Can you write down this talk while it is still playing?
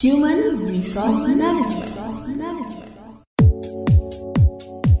Human Resource Management.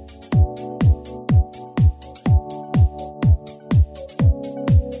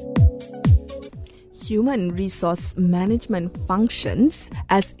 Human resource management functions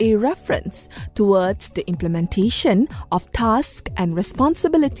as a reference towards the implementation of task and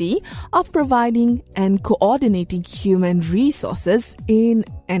responsibility of providing and coordinating human resources in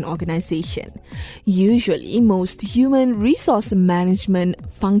an organization. Usually, most human resource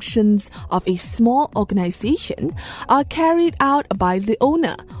management functions of a small organization are carried out by the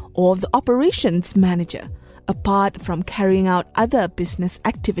owner or the operations manager, apart from carrying out other business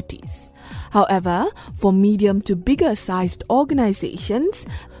activities. However, for medium to bigger sized organizations,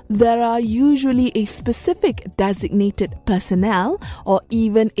 there are usually a specific designated personnel or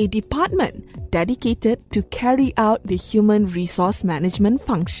even a department dedicated to carry out the human resource management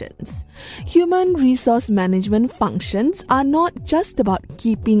functions. Human resource management functions are not just about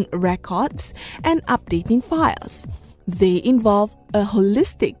keeping records and updating files. They involve a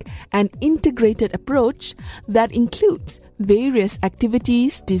holistic and integrated approach that includes various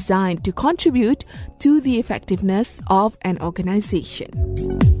activities designed to contribute to the effectiveness of an organization.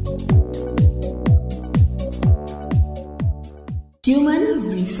 Human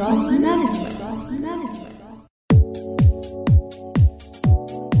Resource Management.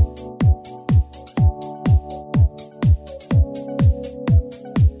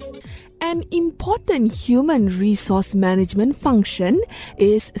 An important human resource management function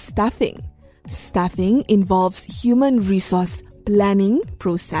is staffing. Staffing involves human resource planning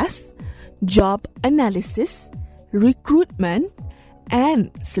process, job analysis, recruitment,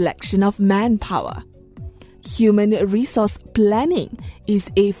 and selection of manpower. Human resource planning is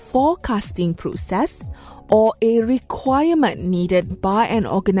a forecasting process or a requirement needed by an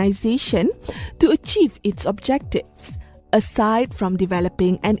organization to achieve its objectives, aside from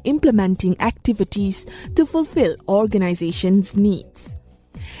developing and implementing activities to fulfill organization's needs.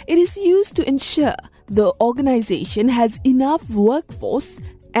 It is used to ensure the organization has enough workforce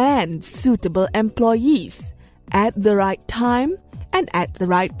and suitable employees at the right time and at the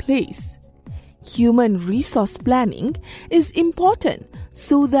right place. Human resource planning is important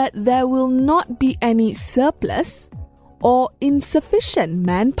so that there will not be any surplus or insufficient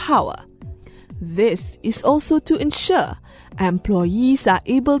manpower. This is also to ensure employees are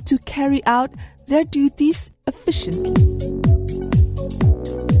able to carry out their duties efficiently.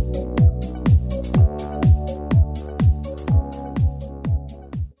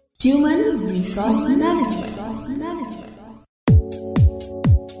 Human Resource Management.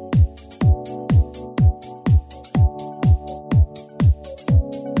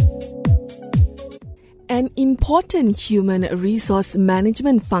 An important human resource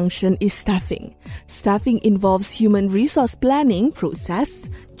management function is staffing. Staffing involves human resource planning process,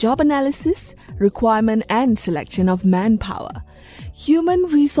 job analysis, requirement and selection of manpower. Human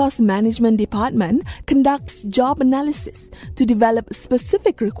Resource Management Department conducts job analysis to develop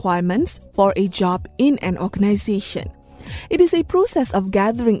specific requirements for a job in an organization. It is a process of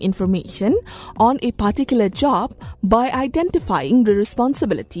gathering information on a particular job by identifying the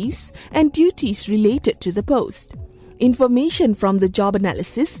responsibilities and duties related to the post. Information from the job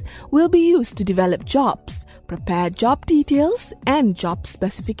analysis will be used to develop jobs, prepare job details, and job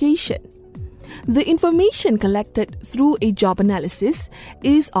specification. The information collected through a job analysis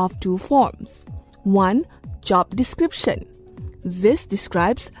is of two forms. 1. Job description. This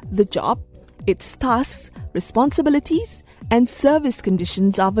describes the job, its tasks, responsibilities, and service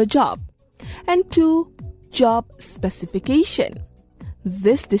conditions of a job. And 2. Job specification.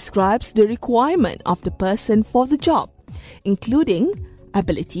 This describes the requirement of the person for the job, including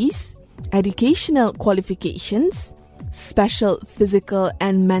abilities, educational qualifications, special physical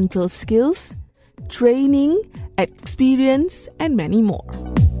and mental skills, training, experience, and many more.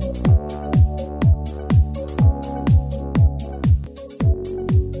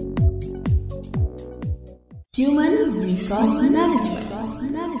 Human Resource Management.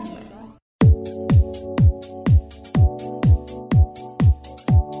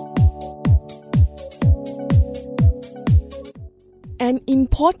 An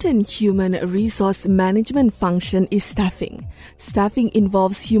important human resource management function is staffing. Staffing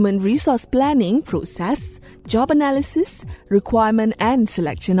involves human resource planning process, job analysis, requirement and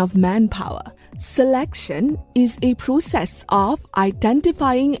selection of manpower. Selection is a process of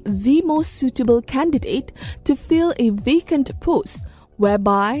identifying the most suitable candidate to fill a vacant post,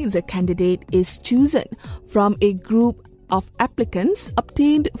 whereby the candidate is chosen from a group of applicants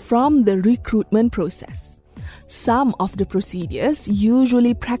obtained from the recruitment process. Some of the procedures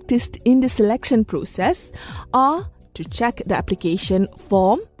usually practiced in the selection process are to check the application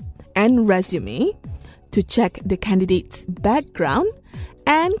form and resume, to check the candidate's background,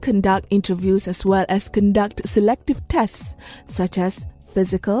 and conduct interviews as well as conduct selective tests such as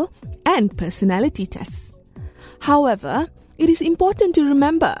physical and personality tests. However, it is important to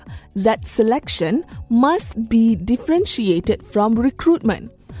remember that selection must be differentiated from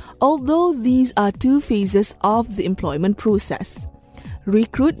recruitment, although these are two phases of the employment process.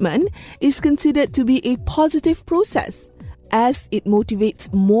 Recruitment is considered to be a positive process as it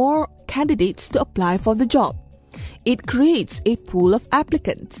motivates more candidates to apply for the job. It creates a pool of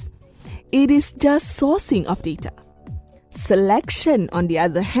applicants. It is just sourcing of data. Selection, on the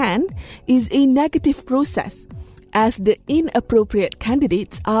other hand, is a negative process as the inappropriate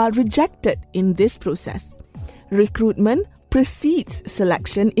candidates are rejected in this process. Recruitment precedes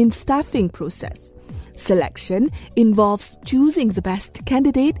selection in staffing process. Selection involves choosing the best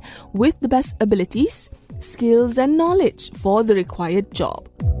candidate with the best abilities, skills and knowledge for the required job.